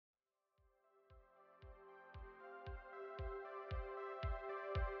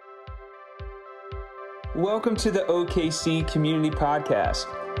Welcome to the OKC Community Podcast.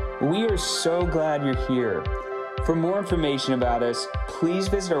 We are so glad you're here. For more information about us, please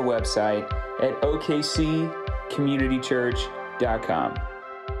visit our website at okccommunitychurch.com.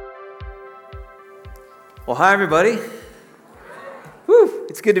 Well, hi, everybody. Woo,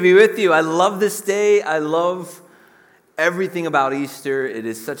 it's good to be with you. I love this day. I love everything about Easter. It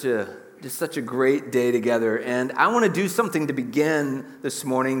is such a great day together. And I want to do something to begin this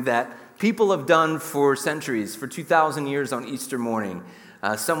morning that people have done for centuries, for 2,000 years on Easter morning.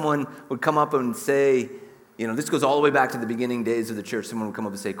 Someone would come up and say, this goes all the way back to the beginning days of the church. Someone would come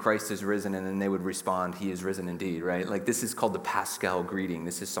up and say, Christ is risen, and then they would respond, he is risen indeed, right? Like, this is called the Paschal greeting.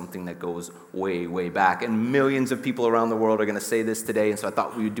 This is something that goes way, way back. And millions of people around the world are going to say this today, and so I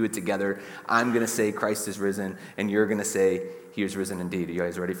thought we would do it together. I'm going to say Christ is risen, and you're going to say he is risen indeed. Are you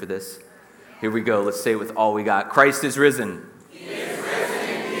guys ready for this? Here we go. Let's say it with all we got. Christ is risen. He is risen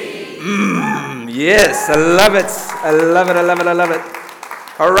indeed. Yes, I love it. I love it, I love it, I love it.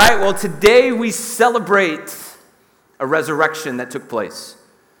 All right, well, today we celebrate a resurrection that took place.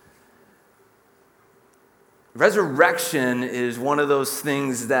 Resurrection is one of those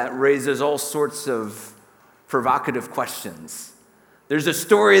things that raises all sorts of provocative questions. There's a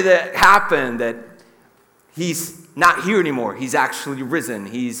story that happened that he's not here anymore. He's actually risen.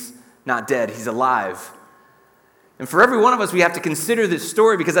 He's not dead. He's alive. And for every one of us, we have to consider this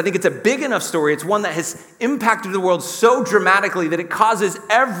story because I think it's a big enough story. It's one that has impacted the world so dramatically that it causes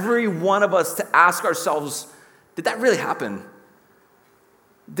every one of us to ask ourselves, did that really happen?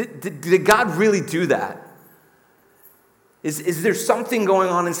 Did God really do that? Is there something going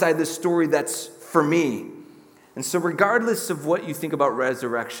on inside this story that's for me? And so regardless of what you think about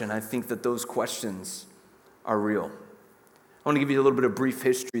resurrection, I think that those questions are real. I want to give you a little bit of brief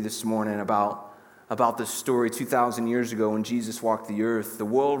history this morning about this story. 2,000 years ago when Jesus walked the earth, the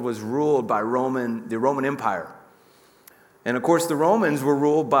world was ruled by the Roman Empire. And of course, the Romans were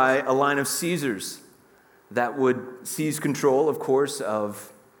ruled by a line of Caesars that would seize control, of course,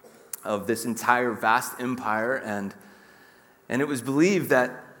 of this entire vast empire. And it was believed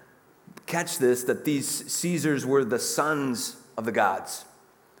that, catch this, that these Caesars were the sons of the gods.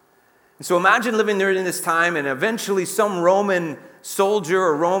 And so imagine living there in this time, and eventually some Roman soldier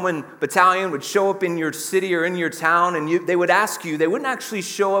or Roman battalion would show up in your city or in your town, and they would ask you. They wouldn't actually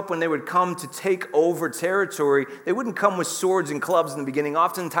show up when they would come to take over territory. They wouldn't come with swords and clubs in the beginning.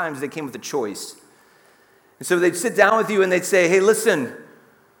 Oftentimes they came with a choice. And so they'd sit down with you and they'd say, hey, listen,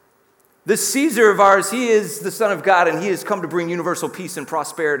 this Caesar of ours, he is the Son of God, and he has come to bring universal peace and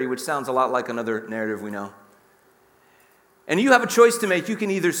prosperity, which sounds a lot like another narrative we know. And you have a choice to make. You can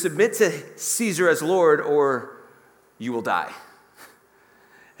either submit to Caesar as Lord or you will die.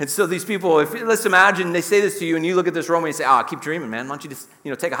 And so these people, let's imagine they say this to you and you look at this Roman and you say, keep dreaming, man. Why don't you just,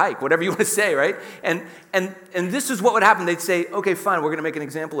 take a hike, whatever you want to say, right? And this is what would happen. They'd say, okay, fine, we're going to make an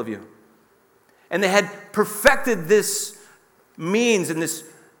example of you. And they had perfected this means and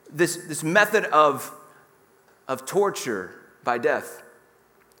this method of torture by death.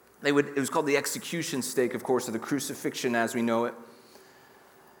 It was called the execution stake, of course, or the crucifixion as we know it.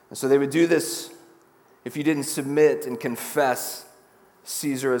 And so they would do this if you didn't submit and confess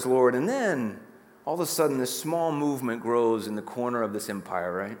Caesar as Lord. And then, all of a sudden, this small movement grows in the corner of this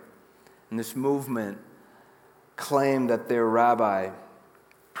empire, right? And this movement claimed that their rabbi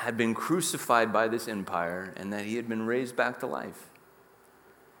had been crucified by this empire and that he had been raised back to life.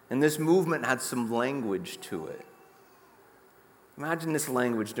 And this movement had some language to it. Imagine this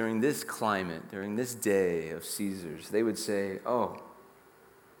language during this climate, during this day of Caesars. They would say,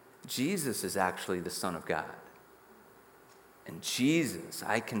 Jesus is actually the Son of God. And Jesus,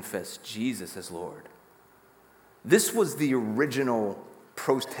 I confess Jesus as Lord. This was the original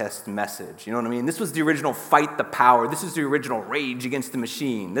protest message. You know what I mean? This was the original fight the power. This is the original rage against the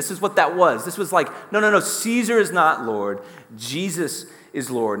machine. This is what that was. This was like, no, Caesar is not Lord. Jesus is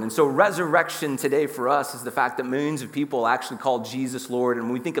Lord. And so resurrection today for us is the fact that millions of people actually call Jesus Lord. And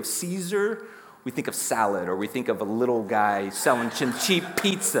when we think of Caesar, we think of salad, or we think of a little guy selling some cheap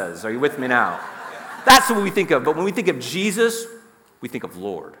pizzas. Are you with me now? That's what we think of. But when we think of Jesus, we think of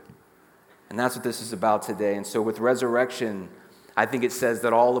Lord. And that's what this is about today. And so with resurrection, I think it says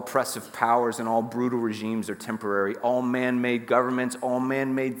that all oppressive powers and all brutal regimes are temporary. All man-made governments, all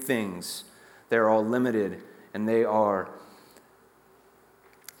man-made things, they're all limited, and they are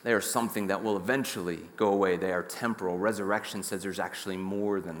something that will eventually go away. They are temporal. Resurrection says there's actually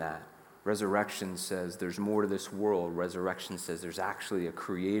more than that. Resurrection says there's more to this world. Resurrection says there's actually a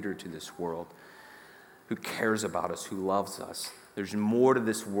creator to this world who cares about us, who loves us, There's more to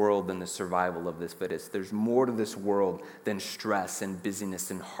this world than the survival of this fittest. There's more to this world than stress and busyness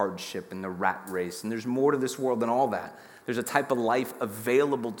and hardship and the rat race. And there's more to this world than all that. There's a type of life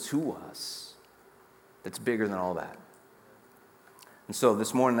available to us that's bigger than all that. And so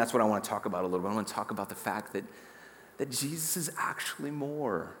this morning, that's what I want to talk about a little bit. I want to talk about the fact that Jesus is actually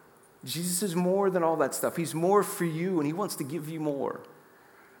more. Jesus is more than all that stuff. He's more for you, and he wants to give you more.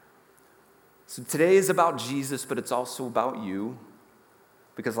 So today is about Jesus, but it's also about you.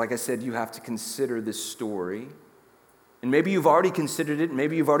 Because like I said, you have to consider this story. And maybe you've already considered it.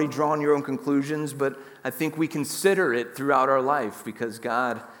 Maybe you've already drawn your own conclusions. But I think we consider it throughout our life because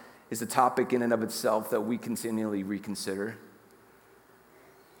God is a topic in and of itself that we continually reconsider.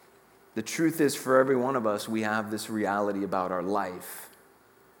 The truth is, for every one of us, we have this reality about our life.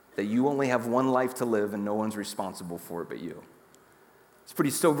 That you only have one life to live and no one's responsible for it but you. It's a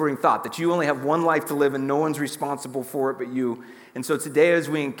pretty sobering thought that you only have one life to live and no one's responsible for it but you. And so today as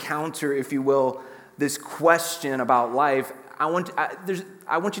we encounter, if you will, this question about life, I want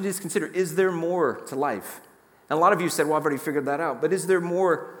you to just consider, is there more to life? And a lot of you said, well, I've already figured that out. But is there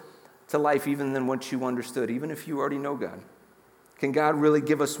more to life even than what you understood, even if you already know God? Can God really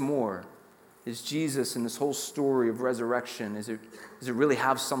give us more? Is Jesus and this whole story of resurrection, does it really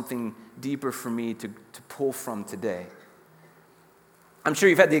have something deeper for me to pull from today? I'm sure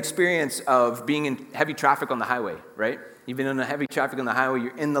you've had the experience of being in heavy traffic on the highway, right? You've been in a heavy traffic on the highway,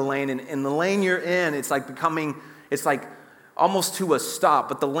 you're in the lane, and in the lane you're in, it's like almost to a stop,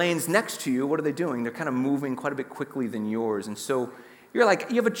 but the lanes next to you, what are they doing? They're kind of moving quite a bit quickly than yours, and so you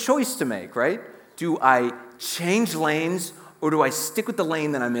have a choice to make, right? Do I change lanes, or do I stick with the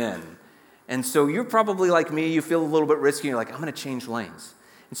lane that I'm in? And so you're probably like me, you feel a little bit risky, you're like, I'm going to change lanes.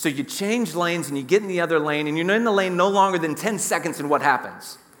 And so you change lanes and you get in the other lane and you're in the lane no longer than 10 seconds and what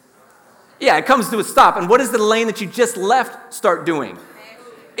happens? Yeah, it comes to a stop. And what does the lane that you just left start doing?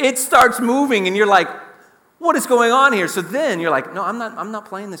 It starts moving and you're like, what is going on here? So then you're like, no, I'm not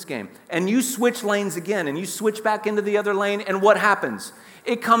playing this game. And you switch lanes again and you switch back into the other lane and what happens?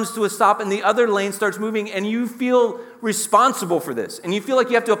 It comes to a stop and the other lane starts moving and you feel responsible for this. And you feel like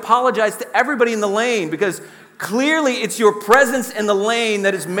you have to apologize to everybody in the lane because clearly it's your presence in the lane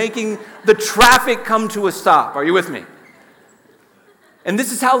that is making the traffic come to a stop. Are you with me? And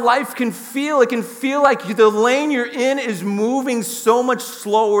this is how life can feel. It can feel like the lane you're in is moving so much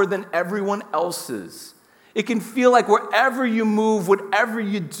slower than everyone else's. It can feel like wherever you move, whatever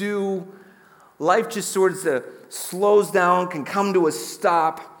you do, life just sort of slows down, can come to a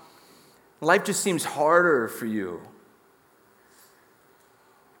stop. Life just seems harder for you.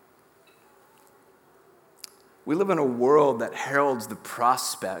 We live in a world that heralds the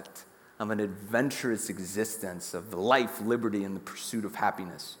prospect of an adventurous existence, of life, liberty, and the pursuit of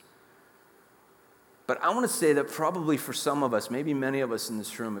happiness. But I want to say that probably for some of us, maybe many of us in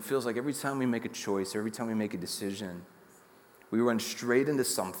this room, it feels like every time we make a choice, every time we make a decision, we run straight into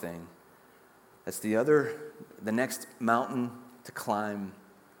something that's the next mountain to climb,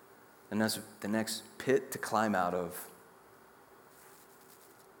 and that's the next pit to climb out of.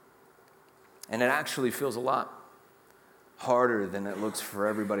 And it actually feels a lot harder than it looks for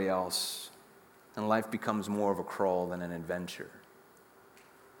everybody else. And life becomes more of a crawl than an adventure.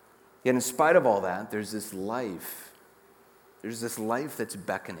 Yet in spite of all that, there's this life. There's this life that's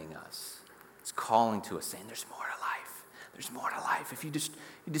beckoning us. It's calling to us, saying, there's more to life. There's more to life. If you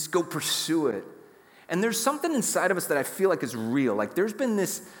just go pursue it. And there's something inside of us that I feel like is real. Like there's been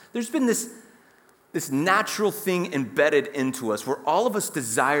this natural thing embedded into us where all of us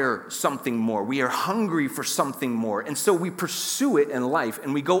desire something more. We are hungry for something more. And so we pursue it in life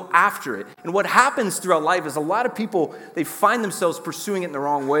and we go after it. And what happens throughout life is a lot of people, they find themselves pursuing it in the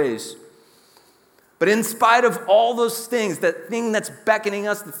wrong ways. But in spite of all those things, that thing that's beckoning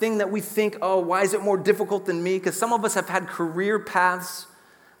us, the thing that we think, oh, why is it more difficult than me? Because some of us have had career paths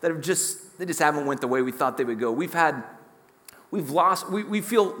that they just haven't went the way we thought they would go. We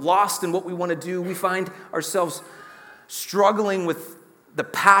feel lost in what we want to do. We find ourselves struggling with the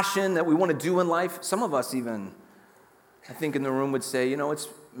passion that we want to do in life. Some of us even, I think in the room would say,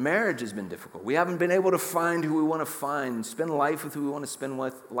 marriage has been difficult. We haven't been able to find who we want to find, spend life with who we want to spend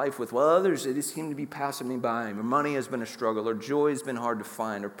life with. While others, they just seem to be passing me by. Or money has been a struggle, or joy has been hard to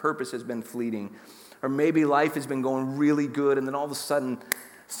find, or purpose has been fleeting. Or maybe life has been going really good, and then all of a sudden,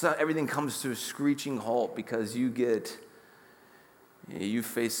 everything comes to a screeching halt because you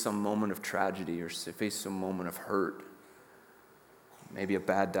face some moment of tragedy or face some moment of hurt, maybe a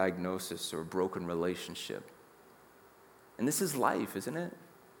bad diagnosis or a broken relationship. And this is life, isn't it?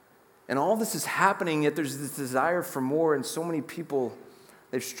 And all this is happening, yet there's this desire for more, and so many people,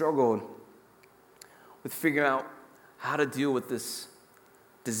 they've struggled with figuring out how to deal with this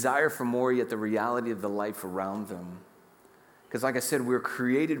desire for more, yet the reality of the life around them. Because like I said, we're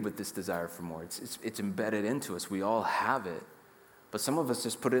created with this desire for more. It's embedded into us. We all have it. But some of us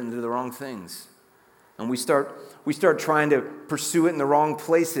just put it into the wrong things. And we start trying to pursue it in the wrong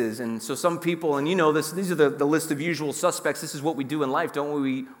places. And so some people, and you know this, these are the list of usual suspects. This is what we do in life, don't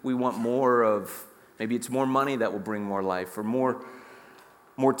we? We want more of, maybe it's more money that will bring more life, or more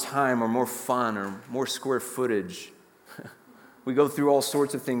time, or more fun, or more square footage. We go through all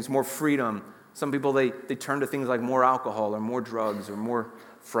sorts of things, more freedom. Some people, they turn to things like more alcohol, or more drugs, or more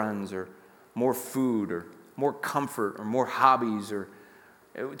friends, or more food, or more comfort, or more hobbies, or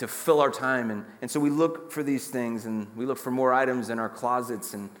to fill our time. And so we look for these things, and we look for more items in our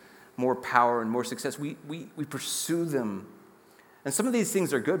closets, and more power, and more success. We pursue them. And some of these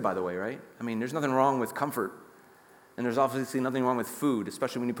things are good, by the way, right? I mean, there's nothing wrong with comfort. And there's obviously nothing wrong with food,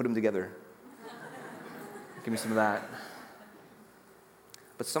 especially when you put them together. Give me some of that.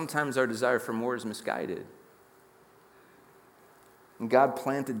 But sometimes our desire for more is misguided. And God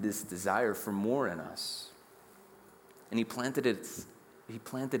planted this desire for more in us. And He planted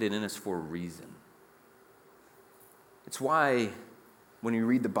it in us for a reason. It's why when you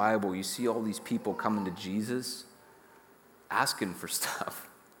read the Bible, you see all these people coming to Jesus asking for stuff.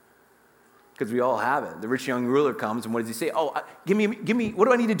 Because we all have it. The rich young ruler comes, and what does he say? Oh, give me, what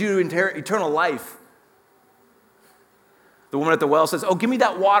do I need to do to inherit eternal life? The woman at the well says, oh, give me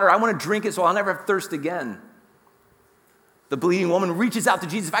that water. I want to drink it so I'll never have thirst again. The bleeding woman reaches out to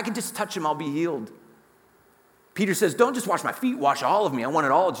Jesus. If I can just touch him, I'll be healed. Peter says, don't just wash my feet, wash all of me. I want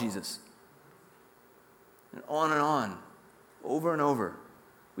it all, Jesus. And on, over and over.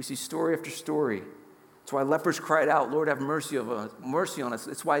 We see story after story. That's why lepers cried out, Lord, have mercy on us.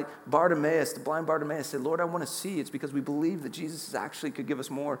 It's why Bartimaeus, the blind Bartimaeus, said, Lord, I want to see. It's because we believe that Jesus actually could give us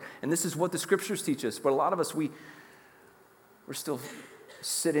more. And this is what the scriptures teach us. But a lot of us, we're still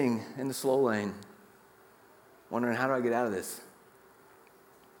sitting in the slow lane, wondering, how do I get out of this?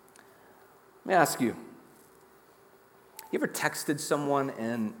 Let me ask you, you ever texted someone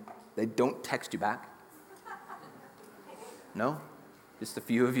and they don't text you back? No? Just a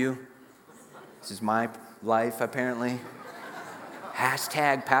few of you? This is my life, apparently.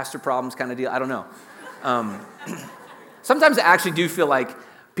 Hashtag pastor problems kind of deal. I don't know. Sometimes I actually do feel like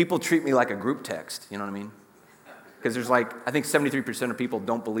people treat me like a group text. You know what I mean? Because there's I think 73% of people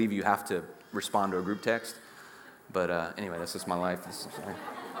don't believe you have to respond to a group text. But anyway, that's just my life.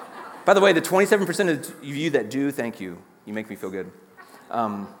 By the way, the 27% of you that do, thank you. You make me feel good.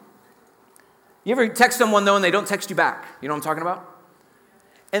 You ever text someone, though, and they don't text you back? You know what I'm talking about?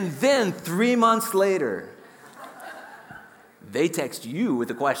 And then 3 months later, they text you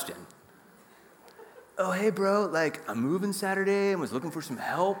with a question. Oh, hey, bro, I'm moving Saturday and was looking for some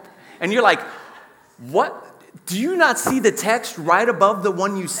help. And you're like, what? Do you not see the text right above the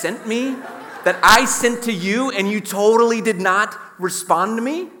one you sent me that I sent to you and you totally did not respond to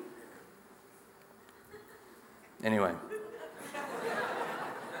me? Anyway.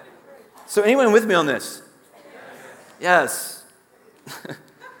 So anyone with me on this? Yes.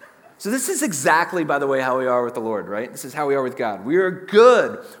 So this is exactly, by the way, how we are with the Lord, right? This is how we are with God. We are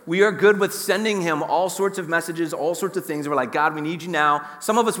good. We are good with sending Him all sorts of messages, all sorts of things. We're like, God, we need you now.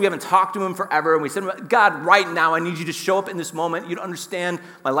 Some of us, we haven't talked to Him forever, and we said, God, right now, I need you to show up in this moment. You don't understand.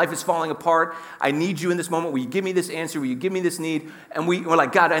 My life is falling apart. I need you in this moment. Will you give me this answer? Will you give me this need? And we're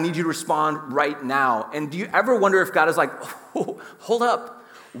like, God, I need you to respond right now. And do you ever wonder if God is like, oh, hold up.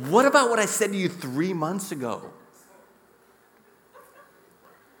 What about what I said to you 3 months ago?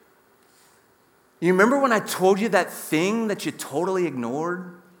 You remember when I told you that thing that you totally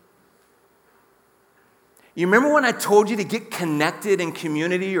ignored? You remember when I told you to get connected in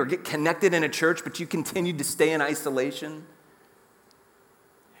community or get connected in a church, but you continued to stay in isolation?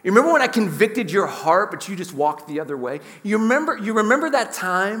 You remember when I convicted your heart, but you just walked the other way? You remember that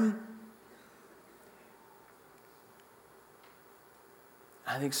time?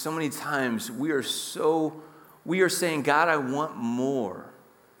 I think so many times we are saying, God, I want more.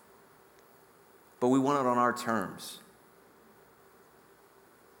 But we want it on our terms.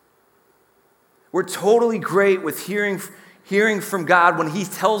 We're totally great with hearing from God when He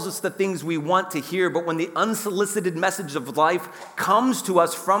tells us the things we want to hear, but when the unsolicited message of life comes to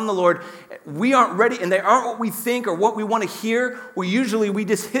us from the Lord, we aren't ready, and they aren't what we think or what we want to hear. We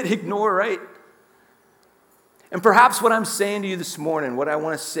just hit ignore, right? And perhaps what I'm saying to you this morning, what I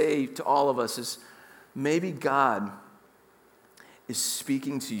want to say to all of us is, maybe God is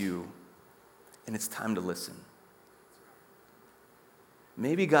speaking to you, and it's time to listen.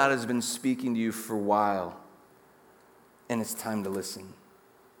 Maybe God has been speaking to you for a while, and it's time to listen.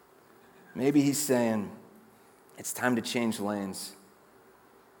 Maybe He's saying, it's time to change lanes.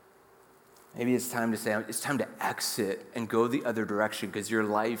 Maybe it's time to say, it's time to exit and go the other direction because your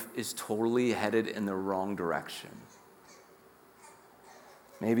life is totally headed in the wrong direction.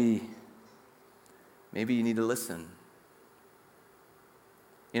 Maybe you need to listen.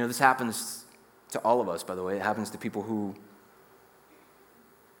 This happens to all of us, by the way. It happens to people who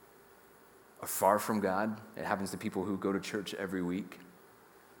are far from God. It happens to people who go to church every week.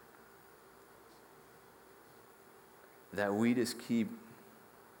 That we just keep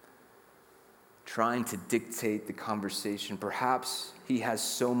trying to dictate the conversation. Perhaps he has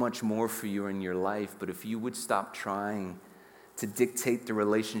so much more for you in your life, but if you would stop trying to dictate the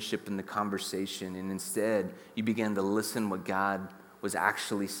relationship and the conversation, and instead you began to listen what God was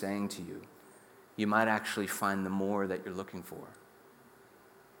actually saying to you, you might actually find the more that you're looking for.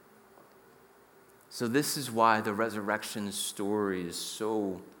 So this is why the resurrection story is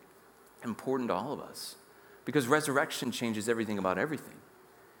so important to all of us, because resurrection changes everything about everything.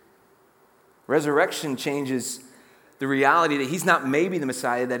 Resurrection changes the reality that he's not maybe the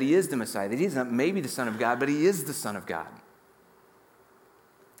Messiah, that he is the Messiah, that he's not maybe the Son of God, but he is the Son of God.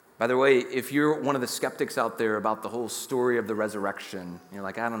 By the way, if you're one of the skeptics out there about the whole story of the resurrection, you're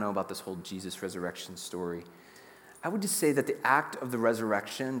like, I don't know about this whole Jesus resurrection story, I would just say that the act of the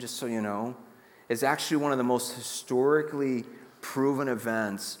resurrection, just so you know, is actually one of the most historically proven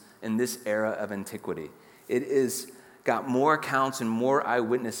events in this era of antiquity. It is got more accounts and more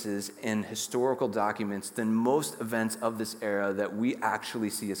eyewitnesses in historical documents than most events of this era that we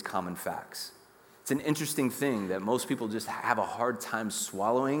actually see as common facts. It's an interesting thing that most people just have a hard time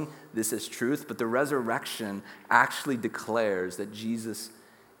swallowing this as truth, but the resurrection actually declares that Jesus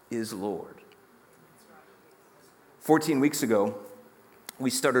is Lord. 14 weeks ago, we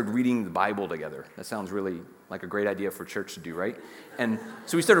started reading the Bible together. That sounds really like a great idea for church to do, right? And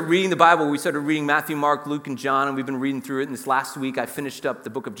so we started reading the Bible. We started reading Matthew, Mark, Luke, and John, and we've been reading through it. And this last week, I finished up the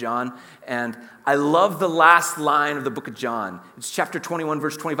book of John, and I love the last line of the book of John. It's chapter 21,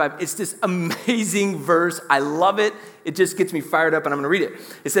 verse 25. It's this amazing verse. I love it. It just gets me fired up, and I'm going to read it.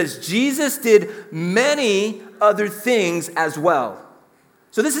 It says, Jesus did many other things as well.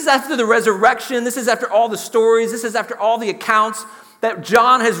 So this is after the resurrection. This is after all the stories. This is after all the accounts that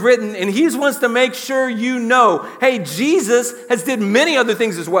John has written, and he wants to make sure you know, hey, Jesus has did many other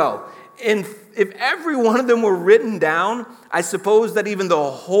things as well. And if every one of them were written down, I suppose that even the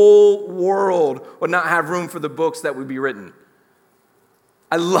whole world would not have room for the books that would be written.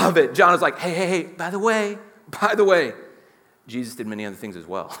 I love it. John is like, hey, by the way, Jesus did many other things as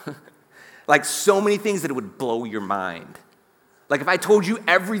well. Like so many things that it would blow your mind. Like if I told you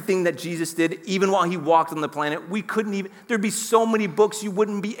everything that Jesus did, even while he walked on the planet, there'd be so many books you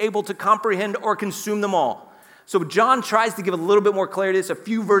wouldn't be able to comprehend or consume them all. So John tries to give a little bit more clarity. It's a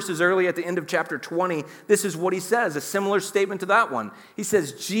few verses early at the end of chapter 20. This is what he says, a similar statement to that one. He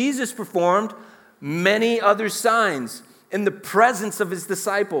says, Jesus performed many other signs in the presence of his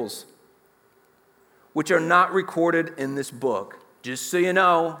disciples, which are not recorded in this book. Just so you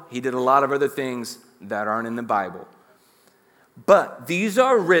know, he did a lot of other things that aren't in the Bible. But these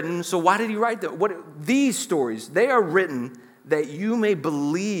are written, so why did he write them? These stories, they are written that you may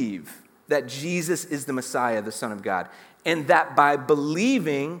believe that Jesus is the Messiah, the Son of God, and that by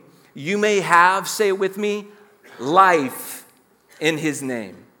believing you may have, say it with me, life in his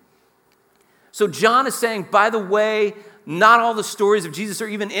name. So John is saying, by the way, not all the stories of Jesus are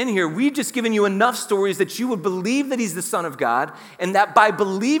even in here. We've just given you enough stories that you would believe that he's the Son of God, and that by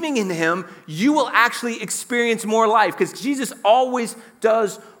believing in him, you will actually experience more life, because Jesus always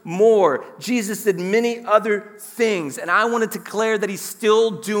does more. Jesus did many other things, and I want to declare that he's still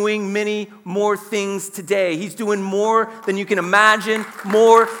doing many more things today. He's doing more than you can imagine,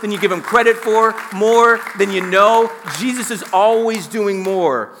 more than you give him credit for, more than you know. Jesus is always doing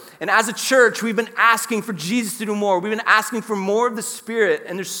more. And as a church, we've been asking for Jesus to do more. We've been asking for more of the Spirit,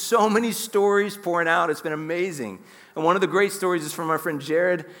 and there's so many stories pouring out. It's been amazing. And one of the great stories is from our friend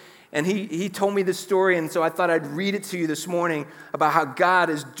Jared, and he told me this story, and so I thought I'd read it to you this morning about how God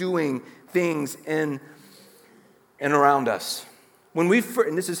is doing things in and around us. And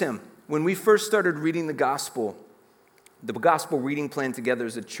this is him. When we first started reading the gospel reading plan together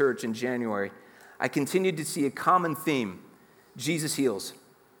as a church in January, I continued to see a common theme: Jesus heals.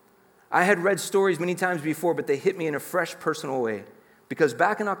 I had read stories many times before, but they hit me in a fresh, personal way. Because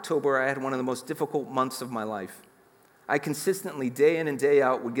back in October, I had one of the most difficult months of my life. I consistently, day in and day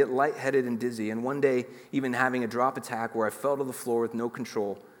out, would get lightheaded and dizzy, and one day even having a drop attack where I fell to the floor with no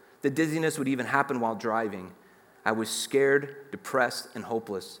control. The dizziness would even happen while driving. I was scared, depressed, and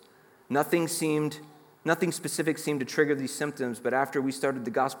hopeless. Nothing seemed Nothing specific seemed to trigger these symptoms, but after we started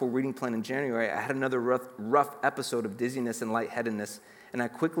the gospel reading plan in January, I had another rough episode of dizziness and lightheadedness, and I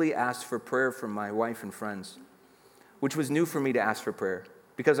quickly asked for prayer from my wife and friends, which was new for me to ask for prayer,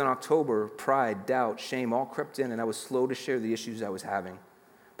 because in October, pride, doubt, shame all crept in, and I was slow to share the issues I was having.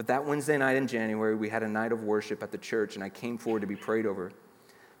 But that Wednesday night in January, we had a night of worship at the church, and I came forward to be prayed over.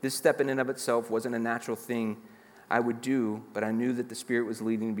 This step in and of itself wasn't a natural thing I would do, but I knew that the Spirit was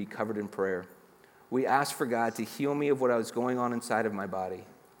leading me to be covered in prayer. We asked for God to heal me of what was going on inside of my body.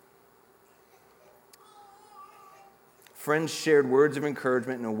 Friends shared words of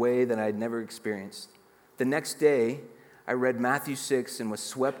encouragement in a way that I had never experienced. The next day, I read Matthew 6 and was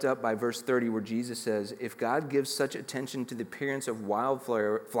swept up by verse 30 where Jesus says, "If God gives such attention to the appearance of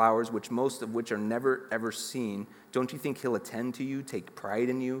wildflowers, which most of which are never ever seen, don't you think he'll attend to you, take pride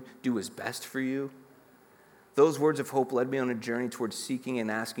in you, do his best for you?" Those words of hope led me on a journey towards seeking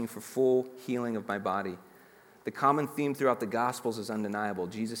and asking for full healing of my body. The common theme throughout the Gospels is undeniable.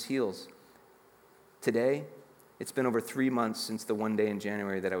 Jesus heals. Today, it's been over 3 months since the one day in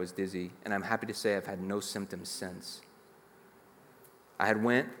January that I was dizzy, and I'm happy to say I've had no symptoms since. I had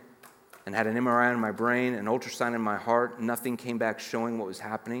went and had an MRI on my brain, an ultrasound in my heart. Nothing came back showing what was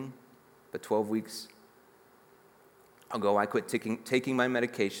happening, but 12 weeks ago, I quit taking my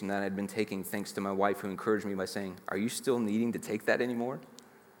medication that I had been taking thanks to my wife who encouraged me by saying, "Are you still needing to take that anymore?"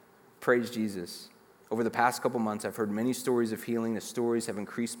 Praise Jesus. Over the past couple months, I've heard many stories of healing. The stories have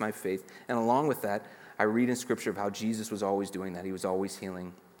increased my faith. And along with that, I read in Scripture of how Jesus was always doing that. He was always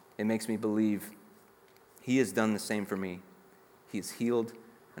healing. It makes me believe he has done the same for me. He has healed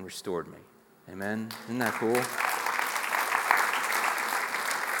and restored me. Amen? Isn't that cool?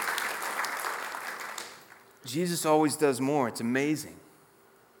 Jesus always does more. It's amazing.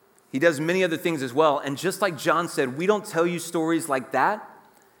 He does many other things as well. And just like John said, we don't tell you stories like that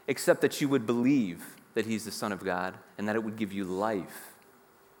except that you would believe that he's the Son of God and that it would give you life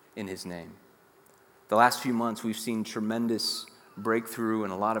in his name. The last few months, we've seen tremendous breakthrough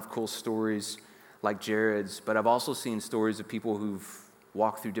and a lot of cool stories like Jared's, but I've also seen stories of people who've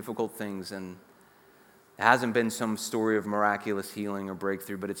walked through difficult things, and it hasn't been some story of miraculous healing or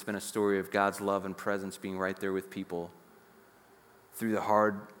breakthrough, but it's been a story of God's love and presence being right there with people through the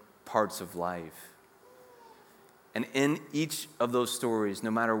hard parts of life. And in each of those stories,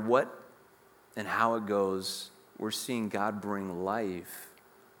 no matter what and how it goes, we're seeing God bring life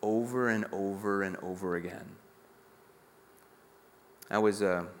over and over and over again. I was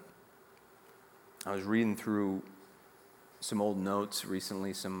reading through some old notes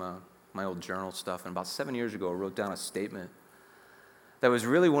recently, my old journal stuff, and about 7 years ago I wrote down a statement that was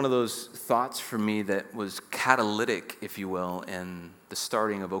really one of those thoughts for me that was catalytic, if you will, in the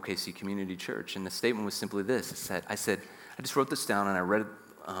starting of OKC Community Church. And the statement was simply this. I just wrote this down and I read it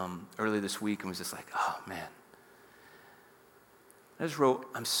earlier this week and was just like, oh man. I just wrote,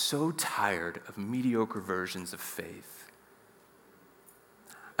 I'm so tired of mediocre versions of faith.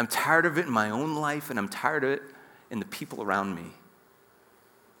 I'm tired of it in my own life, and I'm tired of it in the people around me.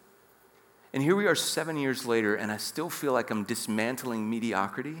 And here we are 7 years later, and I still feel like I'm dismantling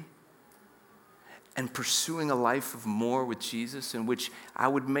mediocrity and pursuing a life of more with Jesus, in which I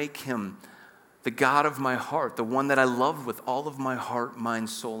would make him the God of my heart, the one that I love with all of my heart, mind,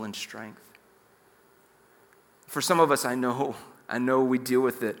 soul, and strength. For some of us, I know we deal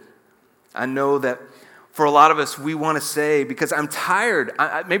with it. I know that for a lot of us, we want to say, because I'm tired,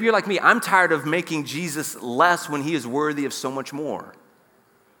 maybe you're like me, I'm tired of making Jesus less when he is worthy of so much more.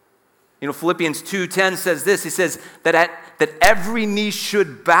 You know, Philippians 2:10 says this. He says that every knee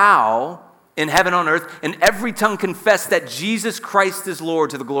should bow in heaven on earth, and every tongue confess that Jesus Christ is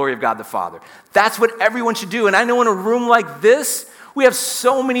Lord, to the glory of God the Father. That's what everyone should do. And I know in a room like this, we have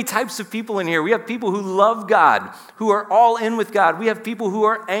so many types of people in here. We have people who love God, who are all in with God. We have people who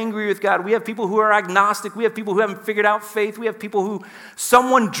are angry with God. We have people who are agnostic. We have people who haven't figured out faith. We have people who,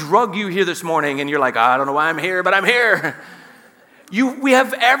 someone drug you here this morning and you're like, I don't know why I'm here, but I'm here. We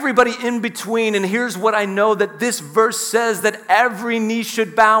have everybody in between, and here's what I know that this verse says, that every knee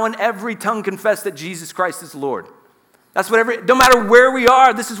should bow and every tongue confess that Jesus Christ is Lord. That's what no matter where we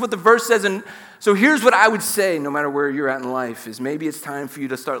are, this is what the verse says. And so here's what I would say, no matter where you're at in life, is maybe it's time for you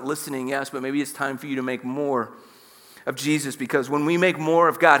to start listening, yes, but maybe it's time for you to make more of Jesus, because when we make more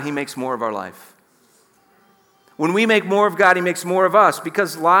of God, he makes more of our life. When we make more of God, he makes more of us,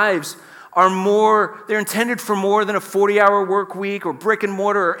 because lives are more, they're intended for more than a 40-hour work week or brick and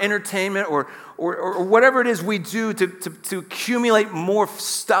mortar or entertainment or whatever it is we do to accumulate more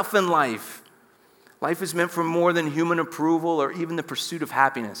stuff in life. Life is meant for more than human approval or even the pursuit of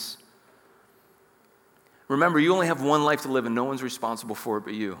happiness. Remember, you only have one life to live and no one's responsible for it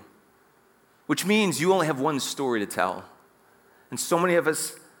but you. which means you only have one story to tell. And so many of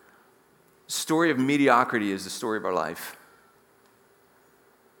us, the story of mediocrity is the story of our life.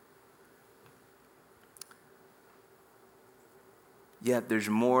 Yet there's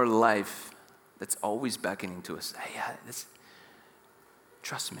more life that's always beckoning to us. Hey,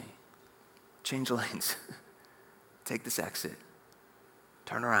 trust me. Change lanes. Take this exit.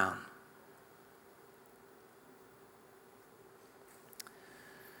 Turn around.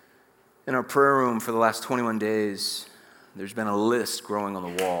 In our prayer room for the last 21 days, there's been a list growing on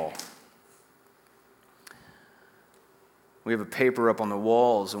the wall. We have a paper up on the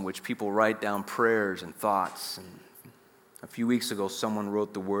walls in which people write down prayers and thoughts. And a few weeks ago, someone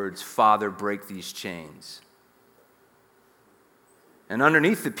wrote the words, "Father, break these chains." And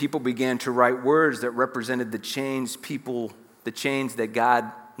underneath it, people began to write words that represented the chains that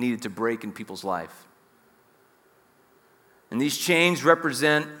God needed to break in people's life. And these chains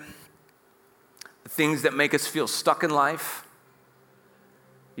represent the things that make us feel stuck in life.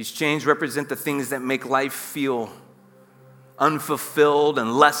 These chains represent the things that make life feel unfulfilled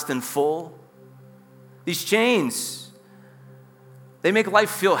and less than full. These chains, they make life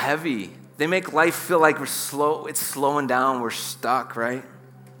feel heavy. They make life feel like it's slowing down, we're stuck, right?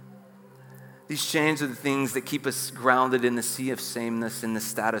 These chains are the things that keep us grounded in the sea of sameness, in the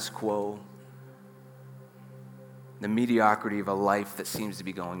status quo, the mediocrity of a life that seems to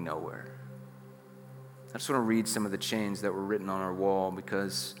be going nowhere. I just want to read some of the chains that were written on our wall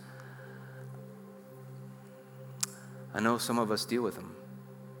because I know some of us deal with them.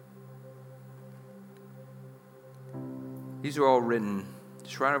 These are all written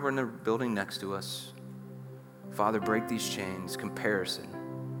just right over in the building next to us. Father, break these chains. Comparison,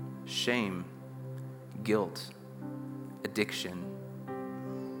 shame, guilt, addiction,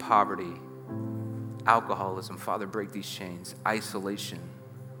 poverty, alcoholism. Father, break these chains. Isolation,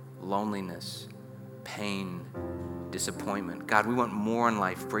 loneliness, pain, disappointment. God, we want more in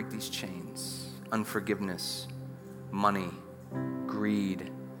life. Break these chains. Unforgiveness, money,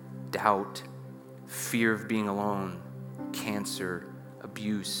 greed, doubt, fear of being alone, cancer,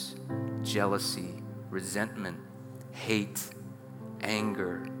 abuse, jealousy, resentment, hate,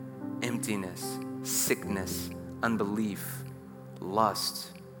 anger, emptiness, sickness, unbelief,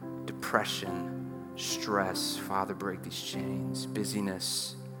 lust, depression, stress. Father, break these chains.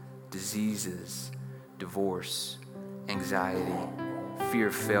 Busyness, diseases, divorce, anxiety, fear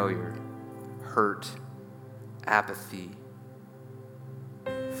of failure, hurt, apathy.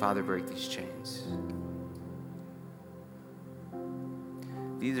 Father, break these chains.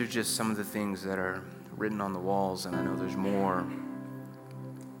 These are just some of the things that are written on the walls, and I know there's more.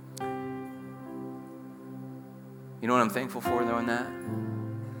 You know what I'm thankful for, though, in that?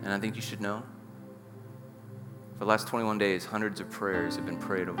 And I think you should know. For the last 21 days, hundreds of prayers have been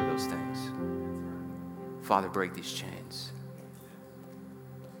prayed over those things. Father, break these chains.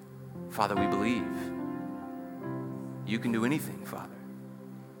 Father, we believe. You can do anything, Father.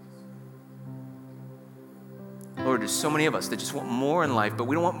 Lord, there's so many of us that just want more in life, but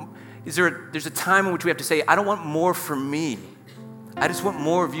we don't want, there's a time in which we have to say, I don't want more for me. I just want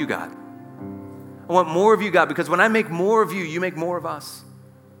more of you, God. I want more of you, God, because when I make more of you, you make more of us.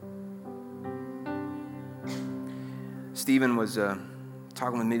 Stephen was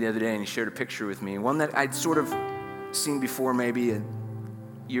talking with me the other day, and he shared a picture with me, one that I'd sort of seen before maybe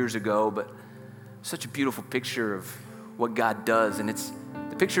years ago, but such a beautiful picture of what God does. And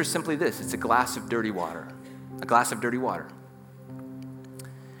the picture is simply this. It's a glass of dirty water. A glass of dirty water.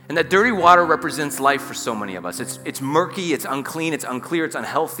 And that dirty water represents life for so many of us. It's murky, it's unclean, it's unclear, it's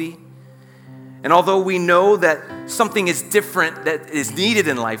unhealthy. And although we know that something is different that is needed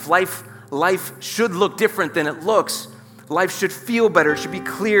in life should look different than it looks. Life should feel better. It should be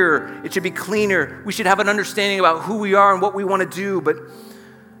clearer. It should be cleaner. We should have an understanding about who we are and what we want to do. But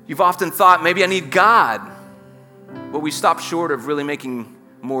you've often thought, maybe I need God. But we stop short of really making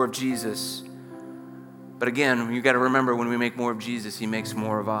more of Jesus. But again, you got to remember, when we make more of Jesus, he makes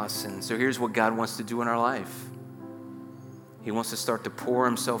more of us. And so here's what God wants to do in our life. He wants to start to pour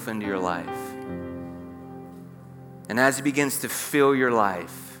himself into your life. And as he begins to fill your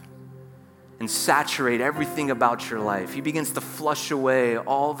life and saturate everything about your life, he begins to flush away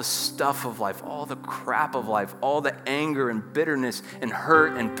all the stuff of life, all the crap of life, all the anger and bitterness and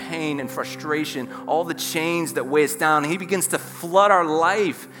hurt and pain and frustration, all the chains that weigh us down. And he begins to flood our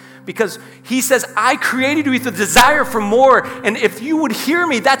life because he says, I created you with a desire for more. And if you would hear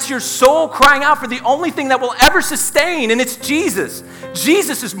me, that's your soul crying out for the only thing that will ever sustain, and it's Jesus.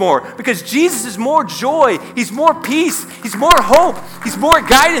 Jesus is more, because Jesus is more joy. He's more peace. He's more hope. He's more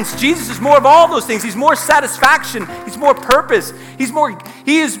guidance. Jesus is more of all those things. He's more satisfaction. He's more purpose. He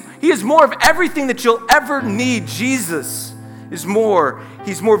is more of everything that you'll ever need. Jesus is more.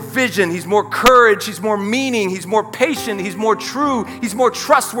 He's more vision. He's more courage. He's more meaning. He's more patient. He's more true. He's more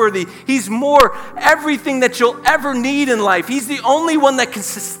trustworthy. He's more everything that you'll ever need in life. He's the only one that can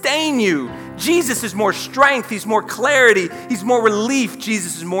sustain you. Jesus is more strength. He's more clarity. He's more relief.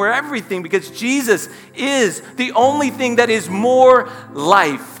 Jesus is more everything, because Jesus is the only thing that is more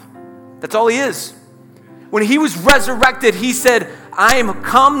life. That's all he is. When he was resurrected, he said, I am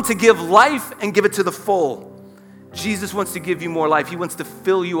come to give life and give it to the full. Jesus wants to give you more life. He wants to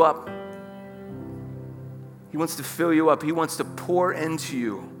fill you up. He wants to fill you up. He wants to pour into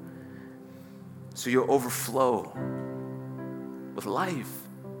you so you'll overflow with life.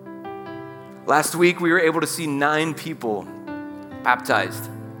 Last week, we were able to see 9 people baptized.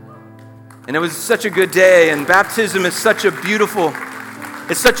 And it was such a good day, and baptism is such a beautiful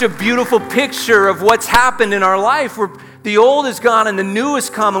picture of what's happened in our life, where the old is gone and the new has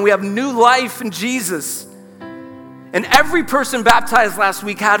come, and we have new life in Jesus. And every person baptized last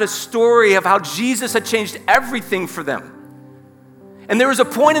week had a story of how Jesus had changed everything for them. And there was a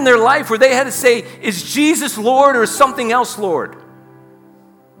point in their life where they had to say, is Jesus Lord or is something else Lord?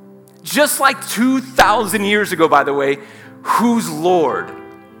 Just like 2,000 years ago, by the way, who's Lord?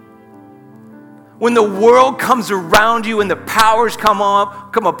 When the world comes around you and the powers come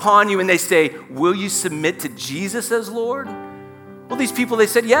upon you and they say, will you submit to Jesus as Lord? Well, these people, they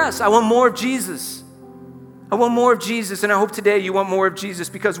said, yes, I want more of Jesus. I want more of Jesus, and I hope today you want more of Jesus,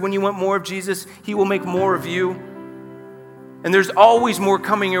 because when you want more of Jesus, he will make more of you. And there's always more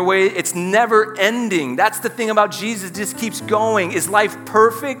coming your way. It's never ending. That's the thing about Jesus. It just keeps going. Is life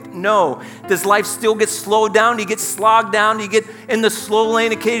perfect? No. Does life still get slowed down? Do you get slogged down? Do you get in the slow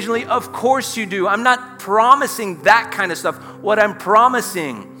lane occasionally? Of course you do. I'm not promising that kind of stuff. What I'm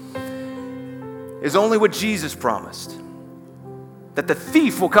promising is only what Jesus promised. That the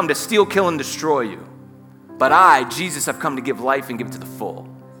thief will come to steal, kill, and destroy you. But I, Jesus, have come to give life and give it to the full.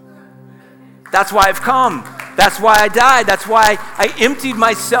 That's why I've come. That's why I died. That's why I emptied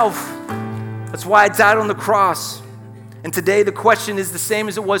myself. That's why I died on the cross. And today the question is the same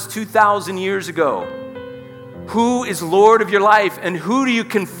as it was 2,000 years ago. Who is Lord of your life, and who do you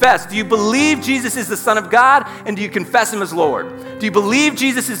confess? Do you believe Jesus is the Son of God, and do you confess him as Lord? Do you believe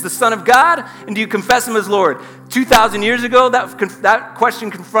Jesus is the Son of God, and do you confess him as Lord? 2,000 years ago, that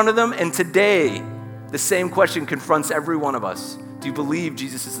question confronted them, and today the same question confronts every one of us. Do you believe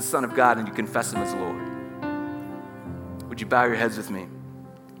Jesus is the Son of God and you confess him as Lord? Would you bow your heads with me?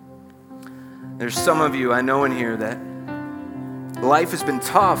 There's some of you I know in here that life has been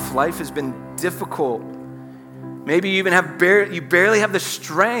tough. Life has been difficult. Maybe you even you barely have the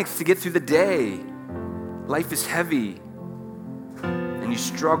strength to get through the day. Life is heavy and you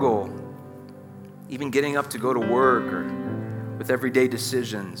struggle even getting up to go to work or with everyday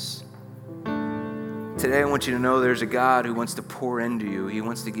decisions. Today I want you to know there's a God who wants to pour into you. He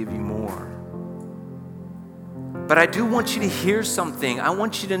wants to give you more. But I do want you to hear something. I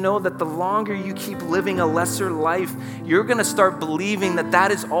want you to know that the longer you keep living a lesser life, you're going to start believing that that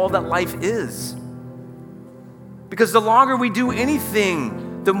is all that life is. Because the longer we do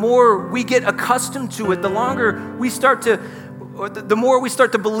anything, the more we get accustomed to it, the more we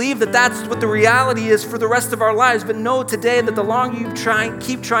start to believe that that's what the reality is for the rest of our lives. But know today that the longer you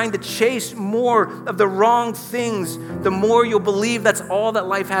keep trying to chase more of the wrong things, the more you'll believe that's all that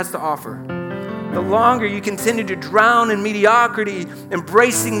life has to offer. The longer you continue to drown in mediocrity,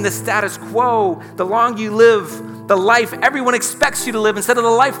 embracing the status quo, the longer you live the life everyone expects you to live instead of the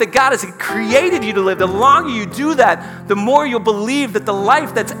life that God has created you to live, the longer you do that, the more you'll believe that the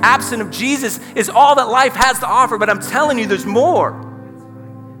life that's absent of Jesus is all that life has to offer. But I'm telling you, there's more.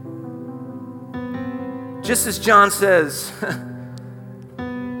 Just as John says,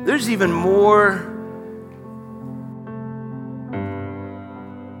 there's even more.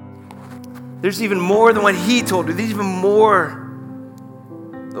 There's even more than what he told you. There's even more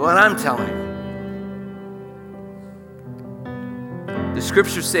than what I'm telling you. The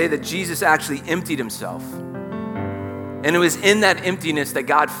scriptures say that Jesus actually emptied himself. And it was in that emptiness that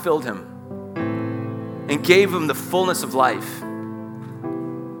God filled him and gave him the fullness of life.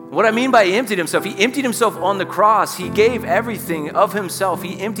 What I mean by he emptied himself on the cross. He gave everything of himself.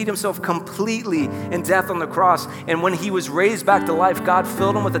 He emptied himself completely in death on the cross. And when he was raised back to life, God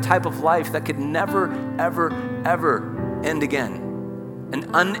filled him with a type of life that could never, ever, ever end again. an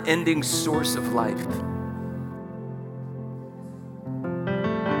unending source of life.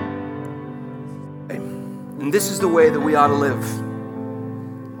 And this is the way that we ought to live.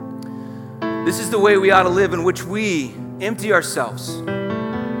 This is the way we ought to live, in which we empty ourselves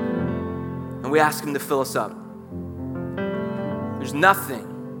and we ask Him to fill us up. There's nothing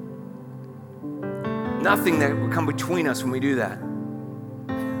that will come between us when we do that.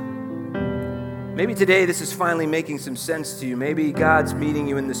 Maybe today this is finally making some sense to you. Maybe God's meeting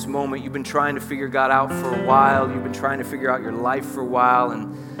you in this moment. You've been trying to figure God out for a while. You've been trying to figure out your life for a while.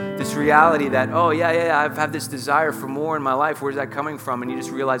 And this reality that, I've had this desire for more in my life. Where's that coming from? And you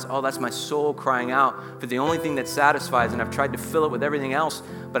just realize, that's my soul crying out for the only thing that satisfies. And I've tried to fill it with everything else.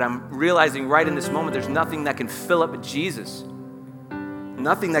 But I'm realizing right in this moment, there's nothing that can fill up but Jesus.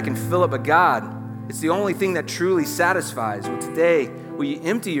 Nothing that can fill up but God. It's the only thing that truly satisfies. Well, today, will you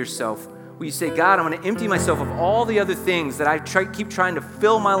empty yourself? Will you say, God, I'm going to empty myself of all the other things that I keep trying to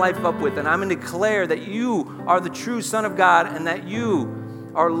fill my life up with, and I'm going to declare that you are the true Son of God and that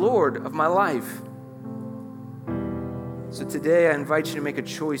you are Lord of my life. So today I invite you to make a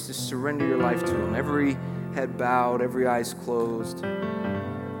choice to surrender your life to Him. Every head bowed, every eyes closed.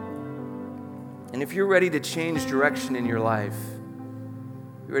 And if you're ready to change direction in your life,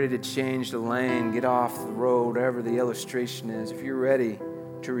 you're ready to change the lane, get off the road, whatever the illustration is, if you're ready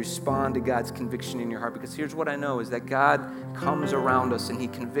to respond to God's conviction in your heart, because here's what I know is that God comes around us and He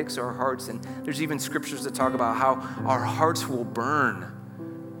convicts our hearts, and there's even scriptures that talk about how our hearts will burn.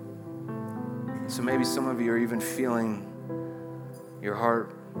 So maybe some of you are even feeling your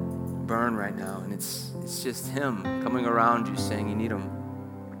heart burn right now, and it's just Him coming around you saying you need Him.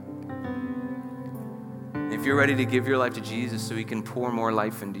 If you're ready to give your life to Jesus so He can pour more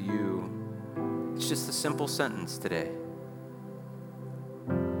life into you, it's just a simple sentence today.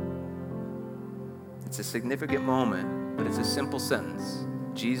 It's a significant moment, but it's a simple sentence.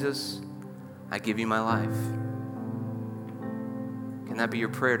 Jesus, I give you my life. Can that be your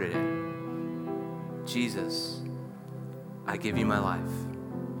prayer today? Jesus, I give you my life.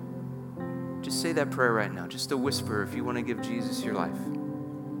 Just say that prayer right now. Just a whisper if you want to give Jesus your life.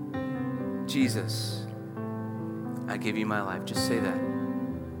 Jesus, I give you my life. Just say that.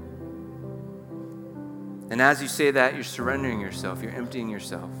 And as you say that, you're surrendering yourself. You're emptying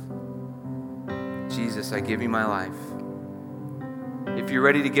yourself. Jesus, I give you my life. If you're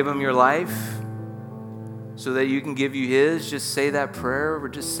ready to give Him your life so that you can give you His, just say that prayer. We're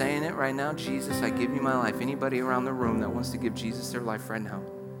just saying it right now. Jesus, I give you my life. Anybody around the room that wants to give Jesus their life right now?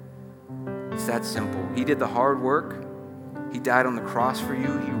 It's that simple. He did the hard work. He died on the cross for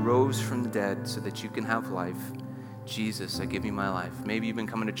you. He rose from the dead so that you can have life. Jesus, I give you my life. Maybe you've been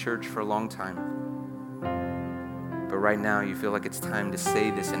coming to church for a long time, but right now you feel like it's time to say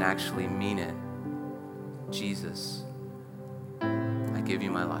this and actually mean it. Jesus, I give you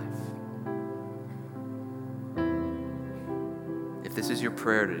my life. If this is your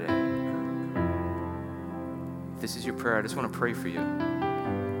prayer today, if this is your prayer, I just want to pray for you.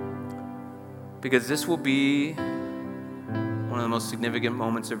 Because this will be one of the most significant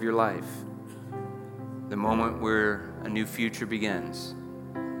moments of your life. The moment where a new future begins.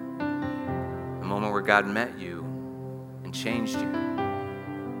 The moment where God met you and changed you.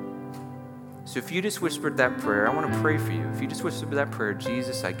 So if you just whispered that prayer, I want to pray for you. If you just whispered that prayer,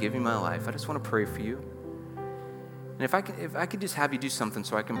 Jesus, I give you my life, I just want to pray for you. And if I could just have you do something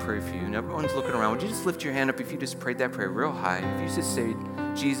so I can pray for you, and everyone's looking around, would you just lift your hand up if you just prayed that prayer real high? If you just say,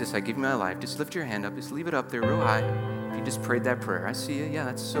 Jesus, I give you my life, just lift your hand up. Just leave it up there real high. If you just prayed that prayer, I see you. Yeah,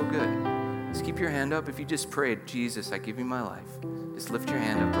 that's so good. Just keep your hand up. If you just prayed, Jesus, I give you my life, just lift your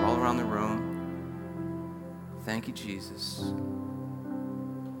hand up. They're all around the room. Thank you, Jesus.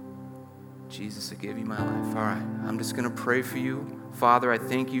 Jesus, I give you my life. All right, I'm just going to pray for you. Father, I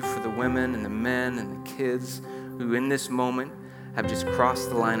thank you for the women and the men and the kids who in this moment have just crossed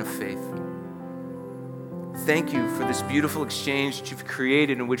the line of faith. Thank you for this beautiful exchange that you've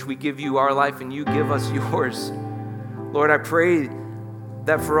created in which we give you our life and you give us yours. Lord, I pray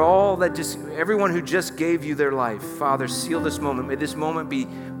that for everyone who just gave you their life, Father, seal this moment. May this moment be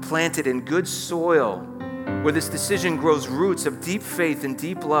planted in good soil where this decision grows roots of deep faith and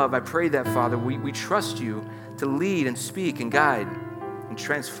deep love. I pray that, Father, we trust you to lead and speak and guide and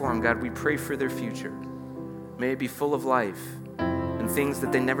transform. God, we pray for their future. May it be full of life and things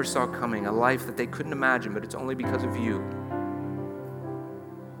that they never saw coming, a life that they couldn't imagine, but it's only because of you.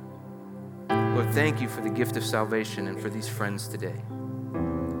 Lord, thank you for the gift of salvation and for these friends today.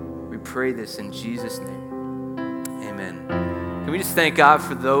 We pray this in Jesus' name. Amen. Can we just thank God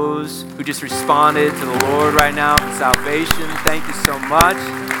for those who just responded to the Lord right now for salvation? Thank you so much.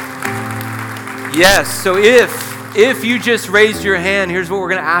 Yes, so if If you just raised your hand, here's what we're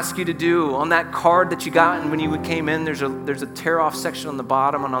going to ask you to do. On that card that you got when you came in, there's a tear-off section on the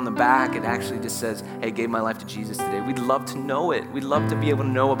bottom, and on the back, it actually just says, hey, gave my life to Jesus today. We'd love to know it. We'd love to be able to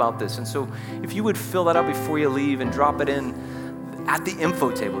know about this. And so if you would fill that out before you leave and drop it in at the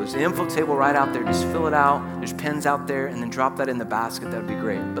info table. There's an info table right out there. Just fill it out. There's pens out there, and then drop that in the basket. That would be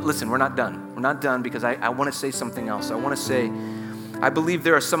great. But listen, we're not done. We're not done because I want to say something else. I want to say, I believe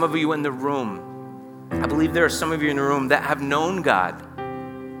there are some of you in the room. I believe there are some of you in the room that have known God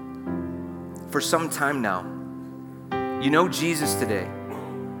for some time now. You know Jesus today.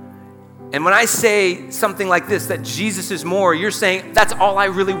 And when I say something like this, that Jesus is more, you're saying, that's all I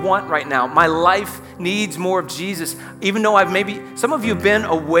really want right now. My life needs more of Jesus. Even though some of you have been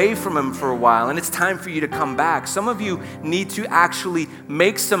away from him for a while, and it's time for you to come back. Some of you need to actually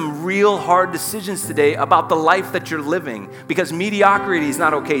make some real hard decisions today about the life that you're living, because mediocrity is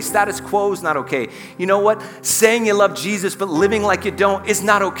not okay. Status quo is not okay. You know what? Saying you love Jesus, but living like you don't is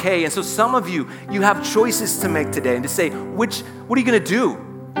not okay. And so some of you have choices to make today and to say, what are you going to do?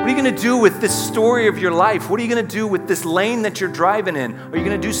 What are you going to do with this story of your life? What are you going to do with this lane that you're driving in? Are you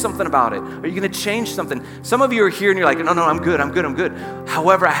going to do something about it? Are you going to change something? Some of you are here and you're like, no, I'm good.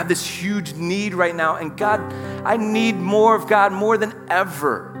 However, I have this huge need right now. And God, I need more of God more than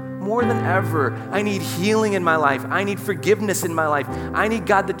ever. More than ever. I need healing in my life. I need forgiveness in my life. I need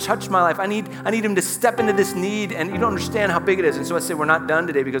God to touch my life. I need him to step into this need, and you don't understand how big it is. And so I say we're not done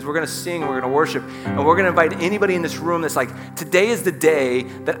today, because we're going to sing, we're going to worship, and we're going to invite anybody in this room that's like, today is the day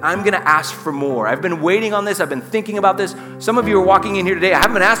that I'm going to ask for more. I've been waiting on this. I've been thinking about this. Some of you are walking in here today. I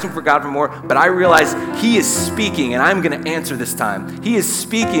haven't been asking for God for more, but I realize he is speaking, and I'm going to answer this time. He is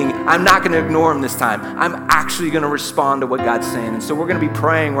speaking. I'm not going to ignore him this time. I'm actually going to respond to what God's saying. And so we're going to be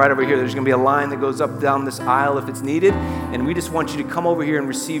praying right over here. There's going to be a line that goes up down this aisle if it's needed. And we just want you to come over here and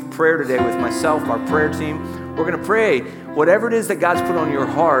receive prayer today with myself, our prayer team. We're going to pray whatever it is that God's put on your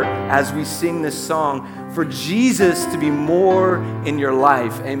heart as we sing this song for Jesus to be more in your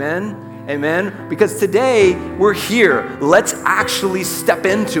life. Amen? Amen? Because today we're here. Let's actually step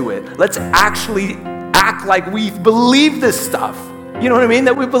into it. Let's actually act like we believe this stuff. You know what I mean?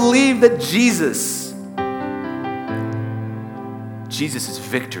 That we believe that Jesus is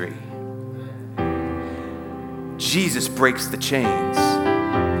victory. Jesus breaks the chains.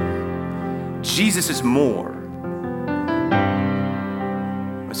 Jesus is more.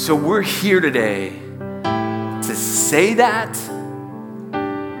 So we're here today to say that,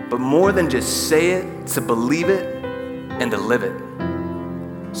 but more than just say it, to believe it and to live it.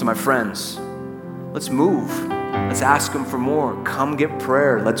 So my friends, let's move. Let's ask him for more. Come get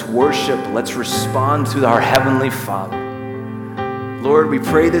prayer. Let's worship. Let's respond to our Heavenly Father. Lord, we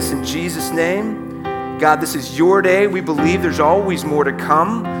pray this in Jesus' name. God, this is your day. We believe there's always more to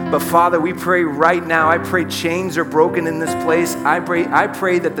come. But Father, we pray right now. I pray chains are broken in this place. I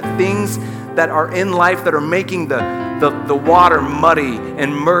pray that the things that are in life that are making the water muddy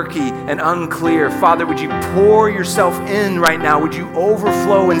and murky and unclear, Father, would you pour yourself in right now? Would you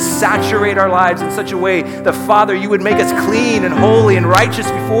overflow and saturate our lives in such a way that, Father, you would make us clean and holy and righteous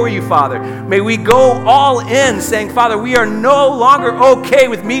before you, Father. May we go all in saying, Father, we are no longer okay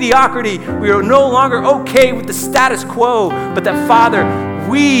with mediocrity. We are no longer okay with the status quo, but that, Father,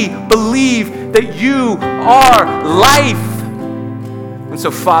 we believe that you are life. And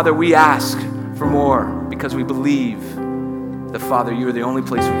so, Father, we ask for more because we believe that, Father, you are the only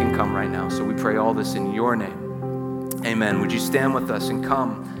place we can come right now. So we pray all this in your name. Amen. Would you stand with us and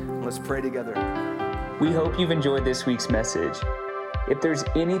come? Let's pray together. We hope you've enjoyed this week's message. If there's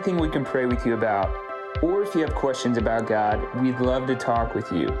anything we can pray with you about, or if you have questions about God, we'd love to talk with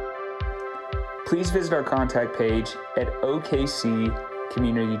you. Please visit our contact page at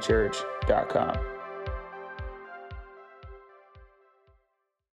okccommunitychurch.com.